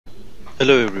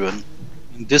Hello everyone.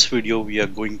 In this video we are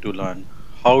going to learn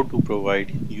how to provide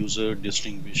user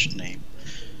distinguished name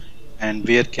and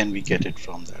where can we get it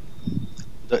from that.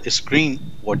 The screen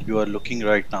what you are looking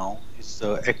right now is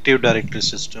the Active Directory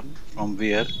system from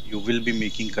where you will be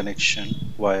making connection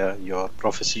via your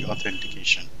Proficy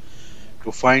Authentication.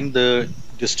 To find the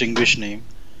distinguished name,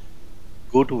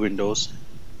 go to Windows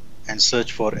and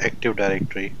search for Active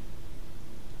Directory.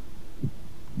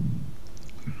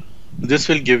 This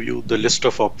will give you the list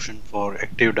of options for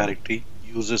Active Directory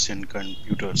users in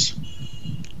computers.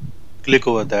 Click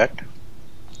over that.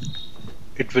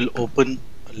 It will open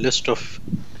a list of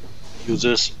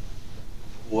users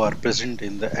who are present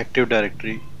in the Active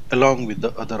Directory along with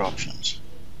the other options.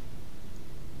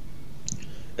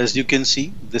 As you can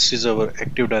see, this is our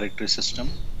Active Directory system.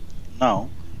 Now,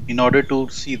 in order to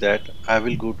see that, I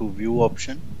will go to View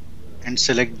option and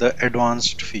select the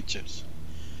Advanced Features.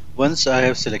 Once I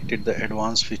have selected the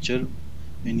Advanced feature,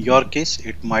 in your case,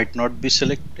 it might not be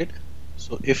selected.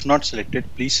 So if not selected,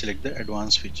 please select the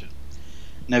Advanced feature.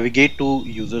 Navigate to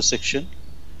User section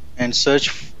and search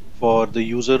for the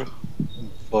user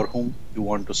for whom you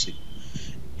want to see.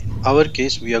 In our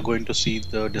case, we are going to see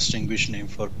the distinguished name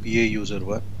for PA user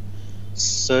 1.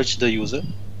 Search the user,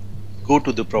 go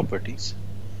to the properties,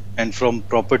 and from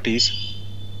properties,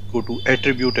 go to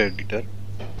attribute editor.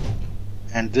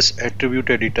 And this attribute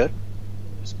editor,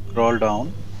 scroll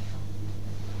down,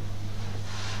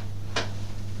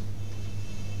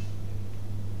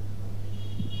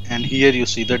 and here you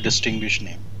see the distinguished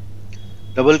name.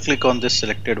 Double click on this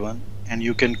selected one, and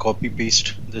you can copy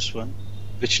paste this one,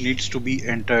 which needs to be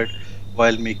entered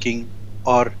while making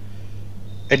or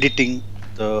editing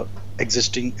the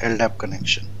existing LDAP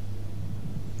connection.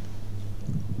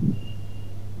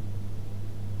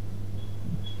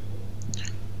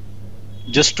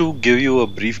 Just to give you a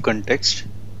brief context,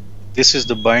 this is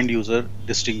the bind user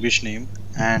distinguished name,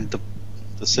 and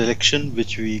the selection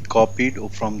which we copied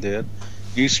from there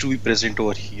needs to be present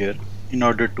over here in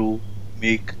order to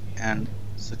make an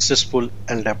successful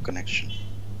LDAP connection.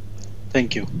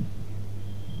 Thank you.